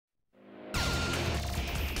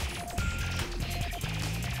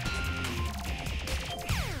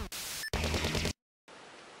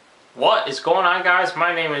What is going on, guys?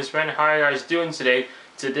 My name is Ben. How are you guys doing today?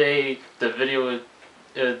 Today, the video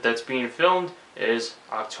that's being filmed is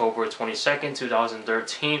October 22nd,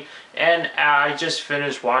 2013, and I just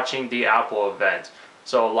finished watching the Apple event.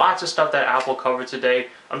 So lots of stuff that Apple covered today.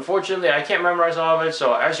 Unfortunately, I can't memorize all of it,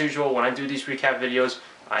 so as usual, when I do these recap videos,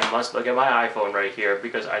 I must look at my iPhone right here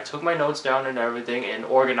because I took my notes down and everything and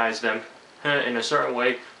organized them in a certain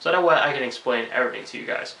way so that way I can explain everything to you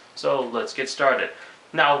guys. So let's get started.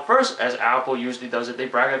 Now, first, as Apple usually does it, they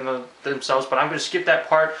brag on themselves, but I'm going to skip that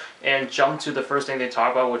part and jump to the first thing they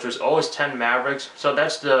talk about, which was OS X Mavericks. So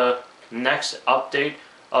that's the next update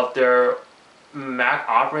of their Mac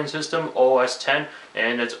operating system, OS X,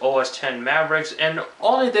 and it's OS X Mavericks. And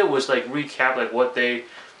all they did was like recap like what they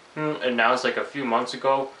announced like a few months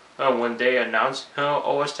ago when they announced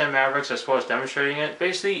OS X Mavericks as well as demonstrating it.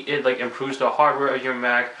 Basically, it like improves the hardware of your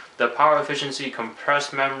Mac, the power efficiency,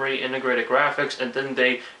 compressed memory, integrated graphics, and then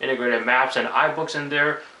they integrated maps and iBooks in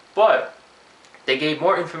there. But they gave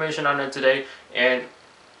more information on it today, and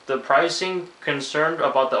the pricing concerned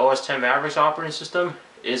about the OS X Mavericks operating system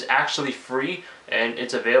is actually free, and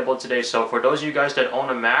it's available today. So for those of you guys that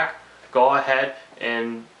own a Mac, go ahead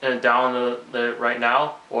and download it right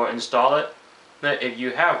now or install it if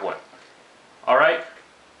you have one. Alright?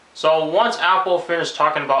 So once Apple finished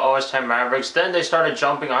talking about OS X Mavericks, then they started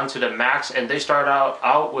jumping onto the Macs, and they started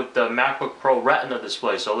out with the Macbook Pro Retina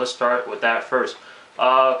Display. So let's start with that first.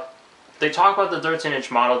 They talk about the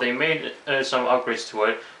 13-inch model. They made some upgrades to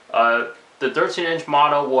it. The 13-inch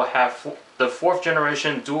model will have the 4th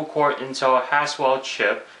generation dual-core Intel Haswell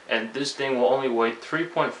chip, and this thing will only weigh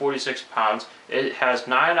 3.46 pounds. It has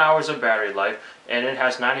 9 hours of battery life, and it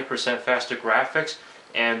has 90% faster graphics.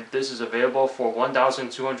 And this is available for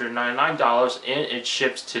 $1,299 and it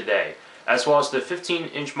ships today. As well as the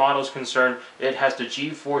 15-inch model is concerned, it has the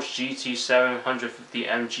GeForce GT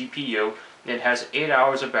 750M GPU. It has 8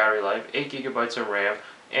 hours of battery life, 8 gigabytes of RAM,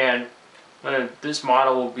 and this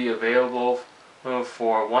model will be available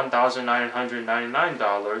for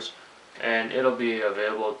 $1,999, and it'll be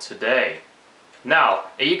available today. Now,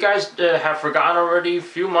 if you guys have forgotten already, a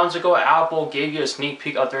few months ago Apple gave you a sneak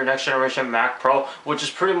peek of their next generation Mac Pro, which is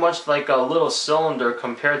pretty much like a little cylinder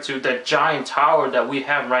compared to the giant tower that we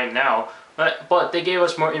have right now. But they gave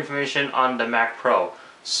us more information on the Mac Pro.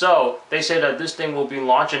 So, they say that this thing will be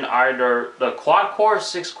launching either the quad-core,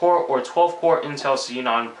 6-core, or 12-core Intel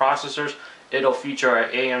Xenon processors. It'll feature an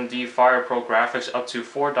AMD FirePro graphics up to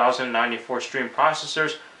 4094 stream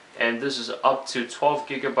processors, and this is up to 12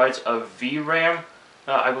 gigabytes of VRAM.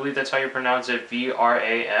 I believe that's how you pronounce it,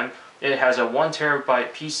 VRAM. It has a 1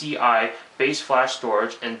 terabyte PCI base flash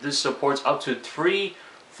storage, and this supports up to 3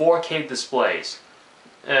 4K displays.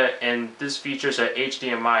 And this features a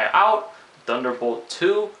HDMI out, Thunderbolt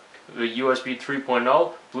 2, USB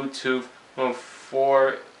 3.0, Bluetooth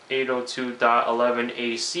 4.802.11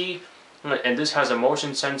 AC, and this has a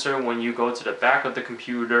motion sensor when you go to the back of the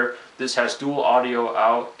computer. This has dual audio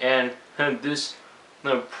out, and this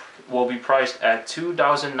will be priced at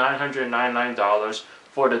 $2,999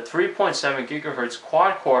 for the 3.7 gigahertz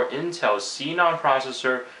quad-core Intel Xenon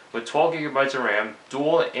processor with 12 gigabytes of RAM,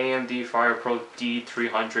 dual AMD FirePro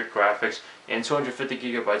D300 graphics, and 250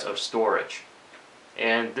 gigabytes of storage.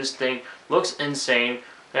 And this thing looks insane,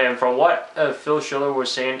 and from what Phil Schiller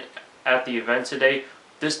was saying at the event today,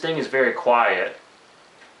 this thing is very quiet.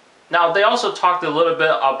 Now, they also talked a little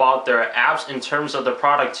bit about their apps in terms of the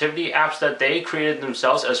productivity apps that they created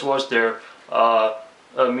themselves, as well as their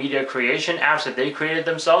media creation apps that they created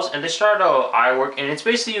themselves. And they started out with iWork, and it's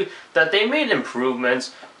basically that they made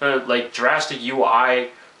improvements, like drastic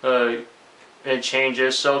UI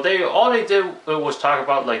changes. So all they did was talk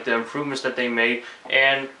about like the improvements that they made,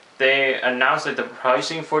 and they announced like the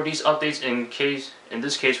pricing for these updates in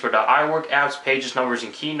this case for the iWork apps, pages, numbers,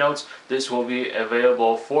 and keynotes. This will be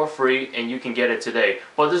available for free, and you can get it today.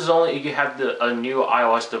 But this is only if you have a new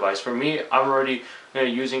iOS device. For me, I'm already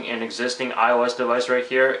using an existing iOS device right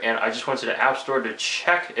here, and I just went to the App Store to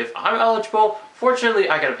check if I'm eligible. Fortunately,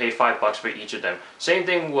 I gotta pay $5 for each of them. Same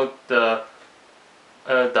thing with the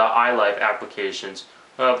iLife applications,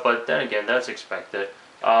 but then again, that's expected.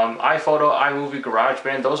 iPhoto, iMovie,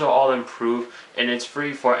 GarageBand, those are all improved, and it's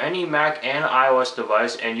free for any Mac and iOS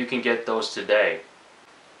device, and you can get those today.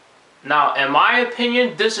 Now, in my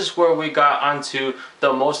opinion, this is where we got onto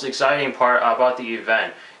the most exciting part about the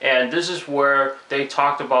event, and this is where they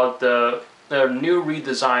talked about the new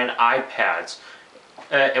redesigned iPads,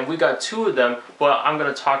 and we got 2 of them, but I'm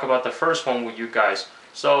going to talk about the first one with you guys.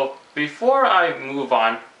 So before I move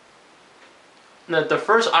on, the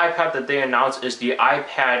first iPad that they announced is the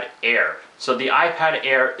iPad Air. So the iPad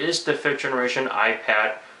Air is the 5th generation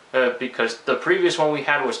iPad because the previous one we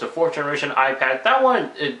had was the 4th generation iPad. That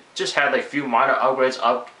one, it just had like few minor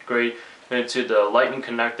upgrade to the lightning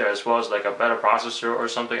connector, as well as like a better processor or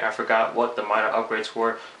something. I forgot what the minor upgrades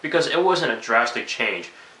were, because it wasn't a drastic change.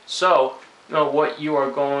 So what you are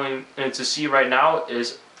going to see right now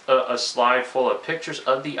is a slide full of pictures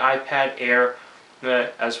of the iPad Air,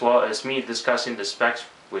 as well as me discussing the specs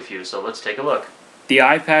with you. So let's take a look. The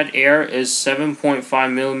iPad Air is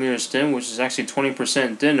 7.5 millimeters thin, which is actually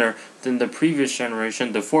 20% thinner than the previous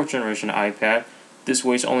generation, the 4th generation iPad. This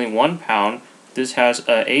weighs only 1 pound. This has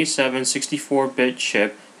a A7 64-bit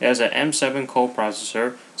chip. It has an M7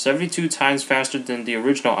 coprocessor, 72 times faster than the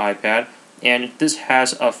original iPad, and this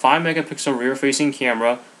has a 5 megapixel rear-facing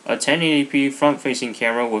camera, a 1080p front-facing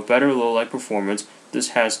camera with better low-light performance.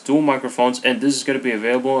 This has dual microphones, and this is going to be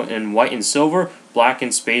available in white and silver, black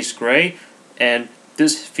and space gray, and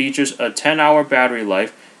this features a 10-hour battery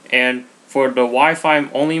life. And for the Wi-Fi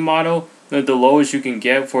only model, the lowest you can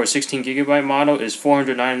get for a 16GB model is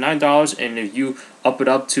 $499, and if you up it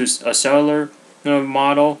up to a cellular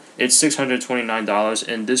model, it's $629,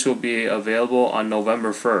 and this will be available on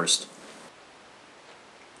November 1st.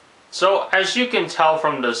 So as you can tell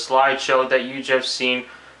from the slideshow that you just seen,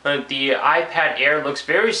 the iPad Air looks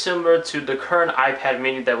very similar to the current iPad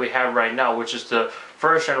mini that we have right now, which is the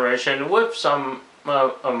 1st generation, with some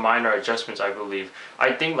minor adjustments, I believe.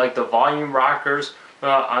 I think like the volume rockers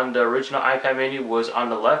on the original iPad mini was on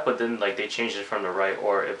the left, but then like they changed it from the right,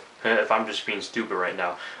 or if I'm just being stupid right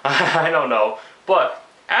now. I don't know. But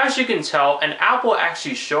as you can tell, and Apple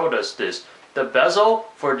actually showed us this, the bezel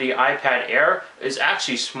for the iPad Air is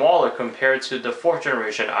actually smaller compared to the 4th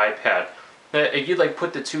generation iPad. If you like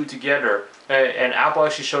put the two together, and Apple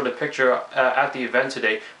actually showed a picture at the event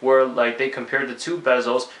today where like they compared the two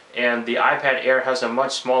bezels, and the iPad Air has a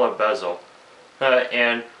much smaller bezel,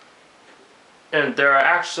 and they're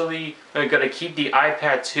actually going to keep the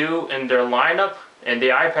iPad 2 in their lineup, and the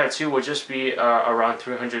iPad 2 will just be around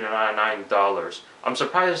 $399. I'm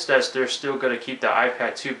surprised that they're still going to keep the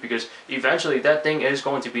iPad 2, because eventually that thing is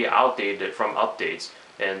going to be outdated from updates,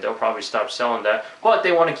 and they'll probably stop selling that. But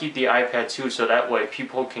they want to keep the iPad 2 so that way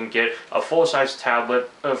people can get a full-size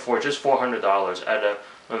tablet for just $400 at a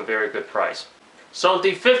very good price. So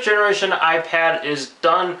the 5th generation iPad is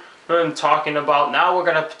done talking about. Now we're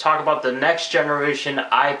going to talk about the next generation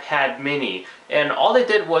iPad mini, and all they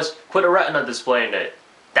did was put a Retina display in it.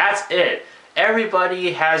 That's it.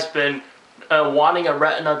 Everybody has been wanting a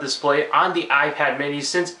Retina display on the iPad mini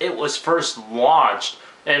since it was first launched.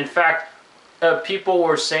 In fact, people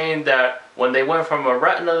were saying that when they went from a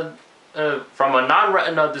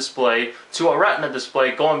non-Retina display to a Retina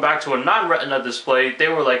display, going back to a non-Retina display, they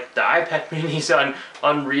were like, the iPad mini is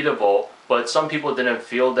unreadable. But some people didn't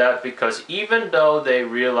feel that, because even though they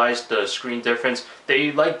realized the screen difference,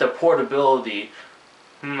 they liked the portability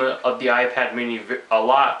of the iPad mini a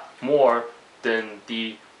lot more than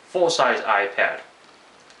the full-size iPad.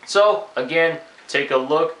 So again, take a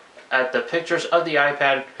look at the pictures of the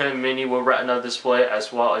iPad mini with Retina display,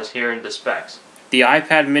 as well as hearing the specs. The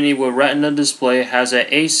iPad mini with Retina display has an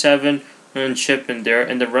A7 chip in there,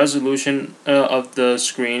 and the resolution of the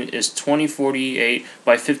screen is 2048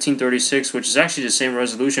 by 1536, which is actually the same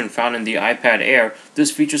resolution found in the iPad Air. This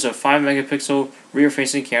features a 5 megapixel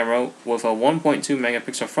rear-facing camera with a 1.2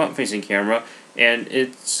 megapixel front-facing camera, and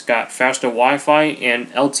it's got faster Wi-Fi, and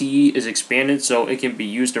LTE is expanded so it can be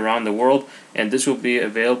used around the world, and this will be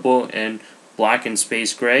available in black and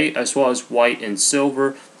space gray, as well as white and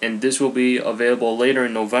silver, and this will be available later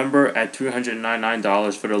in November at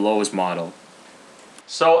 $399 for the lowest model.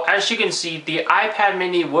 So as you can see, the iPad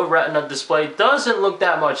mini with Retina display doesn't look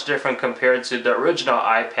that much different compared to the original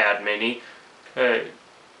iPad mini.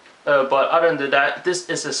 But other than that, this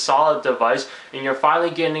is a solid device, and you're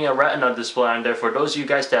finally getting a Retina display on there for those of you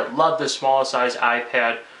guys that love the small size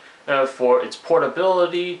iPad for its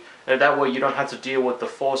portability, and that way you don't have to deal with the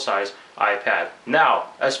full size iPad. Now,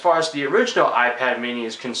 as far as the original iPad mini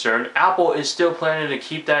is concerned, Apple is still planning to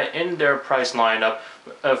keep that in their price lineup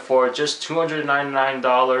for just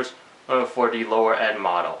 $299 for the lower end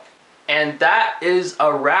model. And that is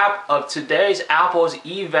a wrap of today's Apple's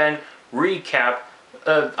event recap.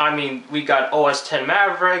 I mean, we got OS X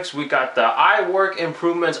Mavericks, we got the iWork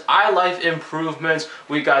improvements, iLife improvements,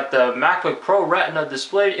 we got the Macbook Pro Retina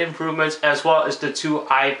Display improvements, as well as the 2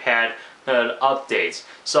 iPad updates.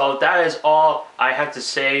 So that is all I have to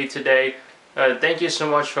say today. Thank you so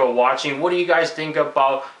much for watching. What do you guys think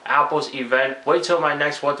about Apple's event? Wait till my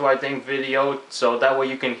next What Do I Think video, so that way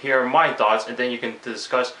you can hear my thoughts, and then you can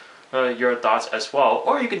discuss your thoughts as well,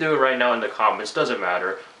 or you can do it right now in the comments, doesn't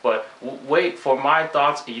matter. But wait for my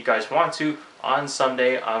thoughts if you guys want to on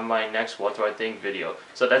Sunday on my next What Do I Think video.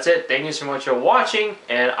 So that's it. Thank you so much for watching,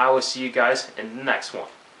 and I will see you guys in the next one.